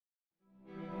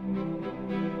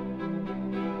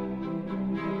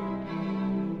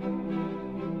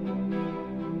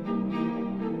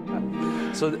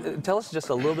So tell us just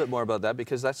a little bit more about that,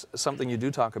 because that's something you do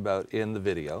talk about in the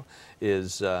video,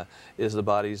 is the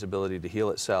body's ability to heal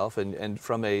itself, and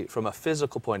from a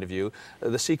physical point of view,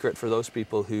 the secret for those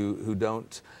people who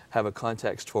don't have a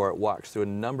context for it walks through a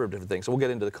number of different things. So we'll get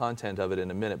into the content of it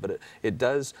in a minute, but it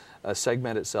does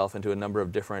segment itself into a number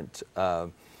of different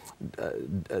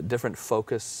different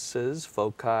foci,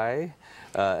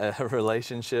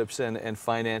 relationships and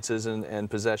finances and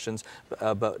possessions,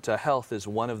 but health is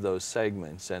one of those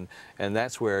segments, and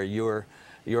that's where you're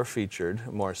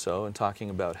featured more so in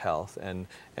talking about health, and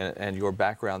your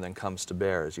background then comes to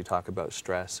bear as you talk about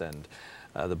stress and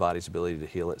the body's ability to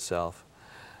heal itself.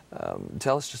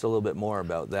 Tell us just a little bit more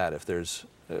about that, if there's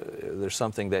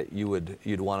something that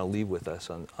you'd want to leave with us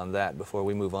on that before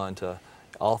we move on to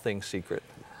all things secret.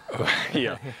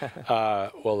 Yeah.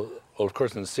 Well, of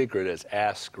course, in the secret is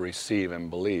ask, receive, and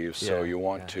believe. So you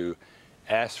want to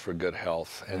ask for good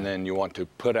health, and then you want to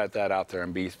put that out there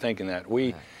and be thinking that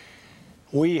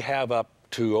we have up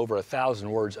to over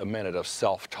 1,000 words a minute of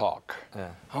self-talk.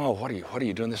 Oh, what are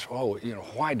you doing this? Oh,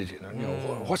 why did you?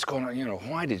 What's going on?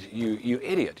 Why did you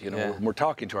idiot? We're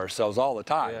talking to ourselves all the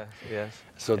time.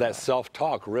 So that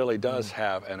self-talk really does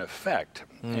have an effect,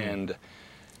 and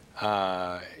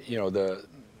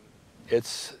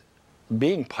it's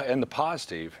being in the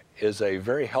positive is a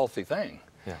very healthy thing.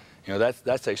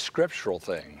 That's a scriptural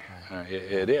thing.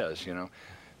 It is.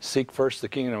 Seek first the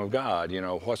kingdom of God.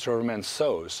 Whatsoever man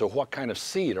sows. So what kind of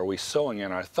seed are we sowing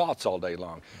in our thoughts all day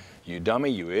long? You dummy,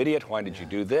 you idiot, why did you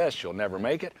do this? You'll never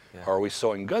make it. Or are we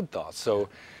sowing good thoughts? So,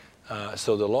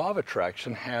 so the law of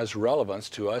attraction has relevance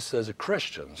to us as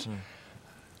Christians.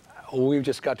 We've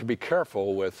just got to be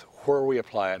careful with where we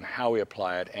apply it and how we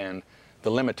apply it, and the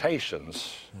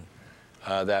limitations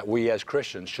that we as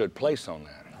Christians should place on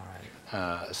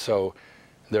that. So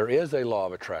there is a law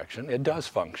of attraction. It does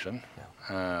function,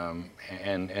 and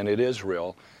it is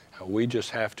real. We just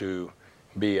have to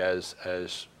be as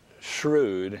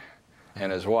shrewd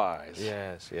and as wise.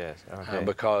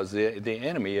 Because the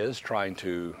enemy is trying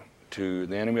to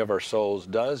the enemy of our souls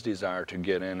does desire to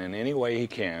get in any way he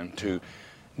can to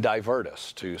divert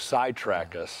us, to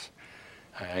sidetrack us,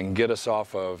 and get us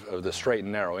off of the straight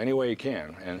and narrow any way you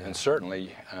can. And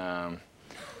certainly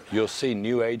you'll see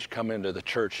New Age come into the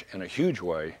church in a huge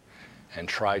way and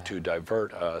try to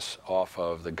divert us off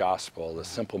of the gospel, the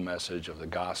simple message of the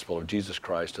gospel of Jesus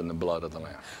Christ and the blood of the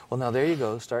Lamb. Well, now there you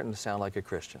go, starting to sound like a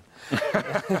Christian.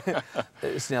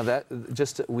 Now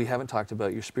we haven't talked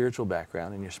about your spiritual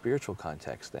background and your spiritual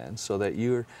context then, so that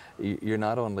you're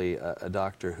not only a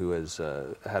doctor who has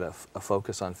had a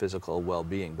focus on physical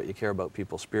well-being, but you care about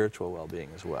people's spiritual well-being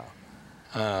as well.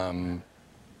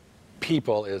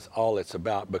 People is all it's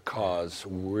about, because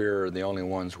we're the only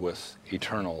ones with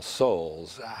eternal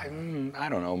souls. I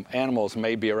don't know, animals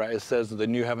may be around. It says the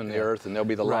new heaven and the earth, and there'll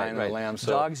be the lion and the lamb.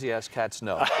 So dogs, yes; cats,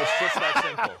 no. It's just that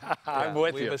simple. I'm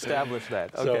with you. We've established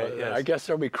that. So Okay, I guess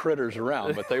there'll be critters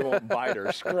around, but they won't bite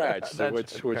or scratch,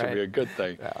 which would be a good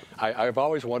thing. I've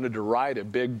always wanted to ride a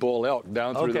big bull elk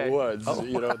down through the woods.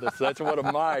 That's one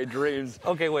of my dreams.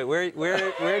 Okay, wait. Where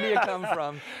do you come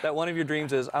from that one of your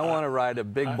dreams is, I want to ride a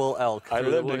big bull elk through I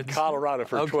lived the in woods? Colorado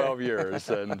for 12 years,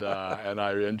 and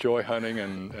I enjoy hunting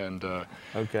and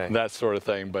that sort of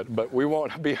thing. But we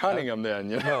won't be hunting them then.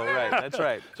 No, right. That's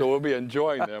right. So we'll be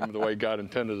enjoying them the way God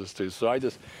intended us to. So I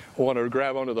just want to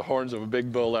grab onto the horns of a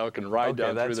big bull elk and ride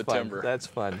down through the timber. That's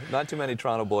fun. Not too many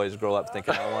Toronto boys grow up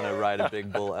thinking, I want to ride a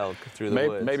big bull elk through the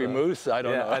woods. Maybe moose. I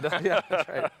don't know. That's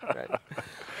right.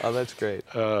 Oh, that's great.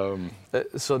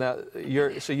 So now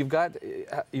you've got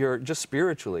just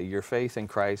spiritually, your faith in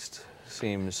Christ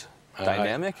seems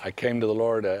dynamic. I came to the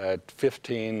Lord at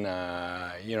 15.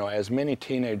 As many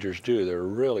teenagers do, they're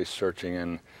really searching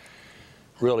and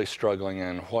really struggling,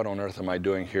 and what on earth am I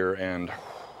doing here? And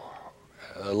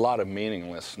a lot of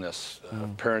meaninglessness.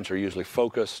 Parents are usually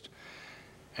focused,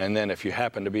 and then if you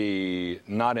happen to be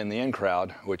not in the in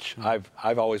crowd, which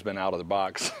I've always been out of the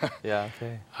box.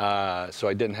 So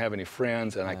I didn't have any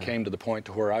friends, and I came to the point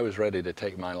to where I was ready to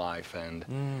take my life, and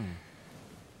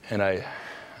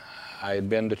I had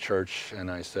been to church, and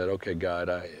I said, okay, God,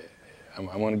 I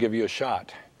want to give you a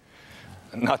shot.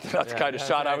 Not the kind of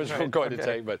shot I was going to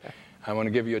take, but I want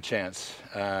to give you a chance.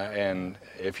 And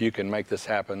if you can make this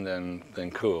happen,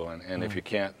 then cool. And if you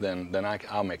can't, then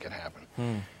I'll make it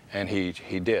happen. And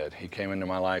he did. He came into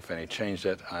my life, and he changed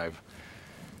it. I've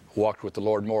walked with the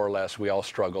Lord more or less. We all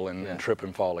struggle and trip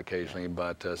and fall occasionally,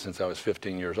 but since I was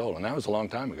 15 years old, and that was a long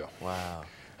time ago. Wow.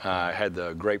 I had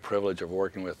the great privilege of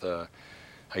working with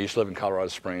I used to live in Colorado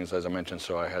Springs, as I mentioned,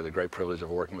 so I had the great privilege of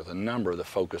working with a number of the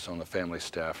Focus on the Family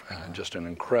staff. Just an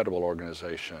incredible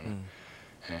organization.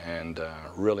 and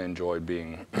really enjoyed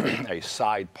being a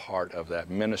side part of that,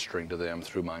 ministering to them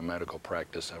through my medical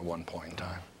practice at one point in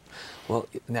time. Well,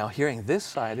 now hearing this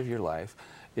side of your life,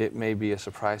 it may be a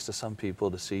surprise to some people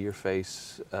to see your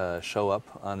face show up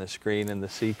on the screen in The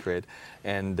Secret,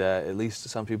 and at least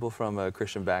some people from a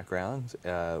Christian background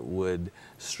would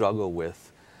struggle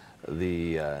with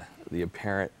the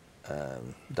apparent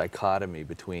dichotomy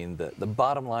between the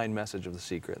bottom line message of The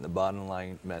Secret and the bottom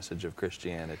line message of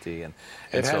Christianity. And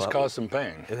it has so, caused some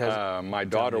pain. My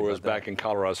daughter was back in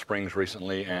Colorado Springs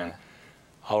recently, and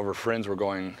all of her friends were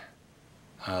going,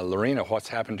 Lorena, what's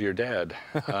happened to your dad?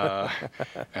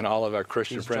 And all of our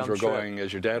Christian friends were going,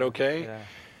 is your dad okay? Yeah.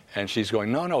 And she's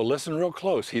going, no, no, listen real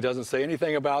close. He doesn't say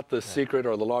anything about The Secret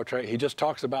or the law of attraction. He just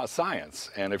talks about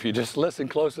science. And if you just listen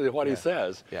closely to what he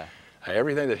says,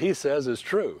 everything that he says is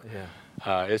true.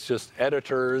 It's just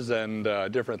editors and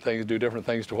different things do different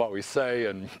things to what we say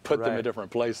and put them in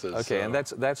different places. Okay, so. And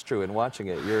that's true. In watching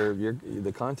it,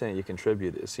 the content you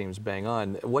contribute, it seems bang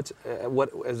on.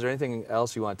 Is there anything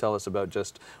else you want to tell us about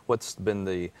just what's been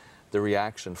the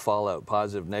reaction, fallout,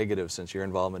 positive, negative, since your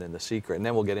involvement in The Secret? And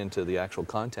then we'll get into the actual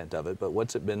content of it. But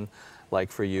what's it been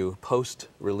like for you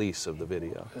post-release of the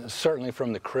video? Certainly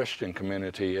from the Christian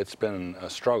community, it's been a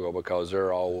struggle because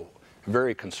they're all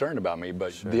very concerned about me,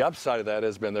 but the upside of that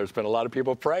has been there's been a lot of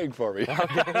people praying for me.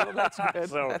 Okay, well, that's good.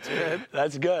 So that's good.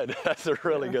 That's good. That's a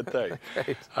really good thing.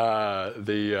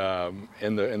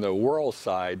 In the world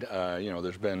side, you know,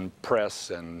 there's been press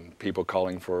and people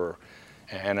calling for,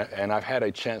 and I've had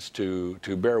a chance to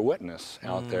bear witness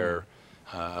out there.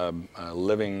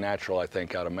 Living Natural, I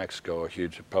think, out of Mexico, a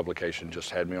huge publication, just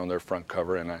had me on their front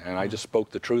cover, and I just spoke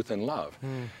the truth in love.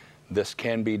 This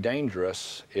can be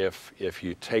dangerous if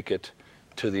you take it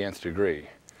to the nth degree.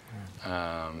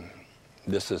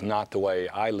 This is not the way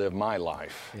I live my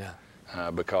life,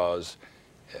 because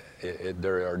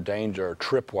there are danger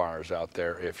tripwires out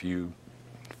there if you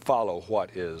follow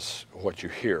what you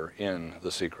hear in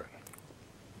The Secret.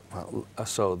 Well,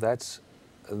 so that's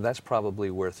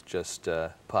probably worth just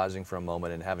pausing for a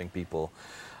moment and having people,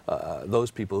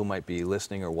 those people who might be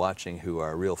listening or watching who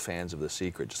are real fans of The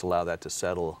Secret, just allow that to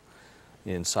settle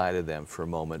inside of them for a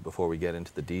moment before we get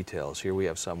into the details. Here we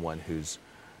have someone whose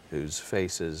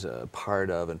face is part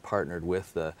of and partnered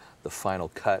with the final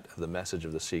cut of the message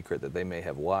of The Secret that they may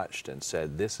have watched and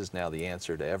said, this is now the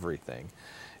answer to everything.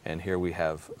 And here we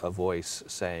have a voice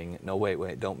saying, no,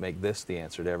 wait, don't make this the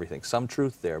answer to everything. Some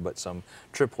truth there, but some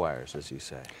tripwires, as you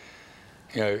say.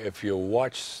 You know, if you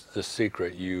watch The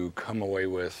Secret, you come away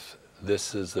with,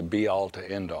 this is the be-all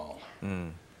to end-all.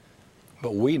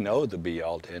 But we know the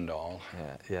be-all to end-all.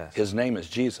 Yes. His name is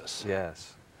Jesus.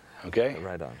 Yes. Okay?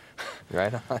 Right on.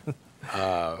 Right on.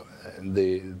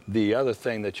 The other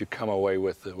thing that you come away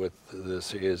with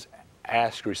this is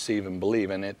ask, receive, and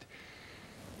believe. And it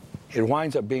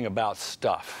winds up being about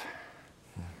stuff.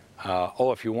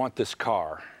 Oh, if you want this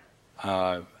car,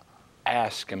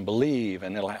 ask and believe.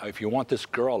 And if you want this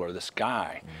girl or this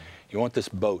guy, you want this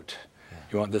boat,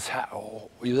 you want this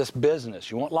this business,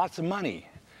 you want lots of money.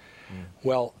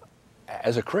 Well,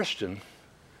 as a Christian,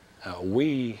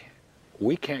 we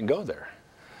can't go there.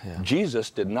 Jesus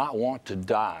did not want to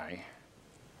die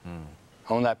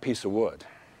on that piece of wood.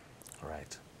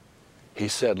 Right. He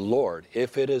said, Lord,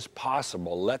 if it is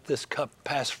possible, let this cup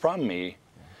pass from me.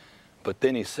 But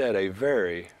then he said a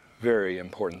very, very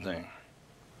important thing.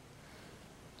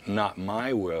 Not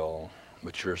my will,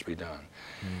 but yours be done.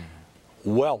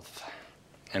 Wealth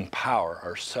and power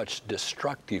are such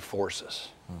destructive forces.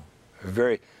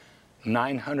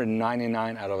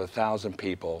 999 out of 1,000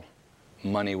 people,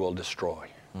 money will destroy.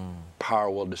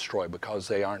 Power will destroy because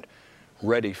they aren't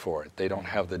ready for it. They don't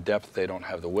have the depth, they don't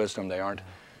have the wisdom, they aren't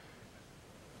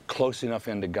close enough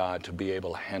into God to be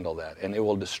able to handle that, and it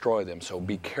will destroy them. So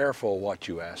be careful what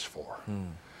you ask for,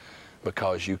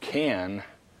 because you can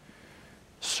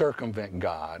circumvent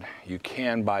God. You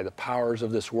can, by the powers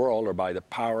of this world or by the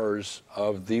powers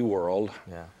of the world,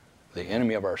 the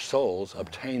enemy of our souls,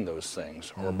 obtain those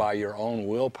things, or by your own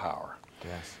willpower.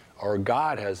 Or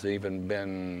God has even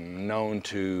been known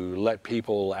to let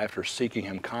people, after seeking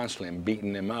him constantly and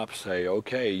beating them up, say,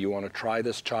 okay, you want to try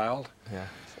this, child?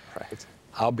 Right.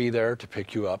 I'll be there to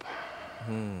pick you up.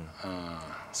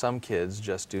 Some kids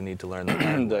just do need to learn the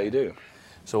hard way. They do.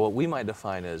 So what we might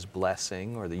define as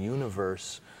blessing, or the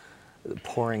universe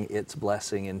pouring its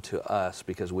blessing into us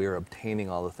because we are obtaining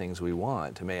all the things we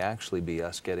want, may actually be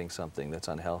us getting something that's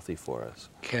unhealthy for us.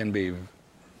 Can be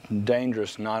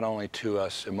dangerous not only to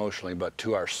us emotionally, but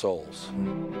to our souls.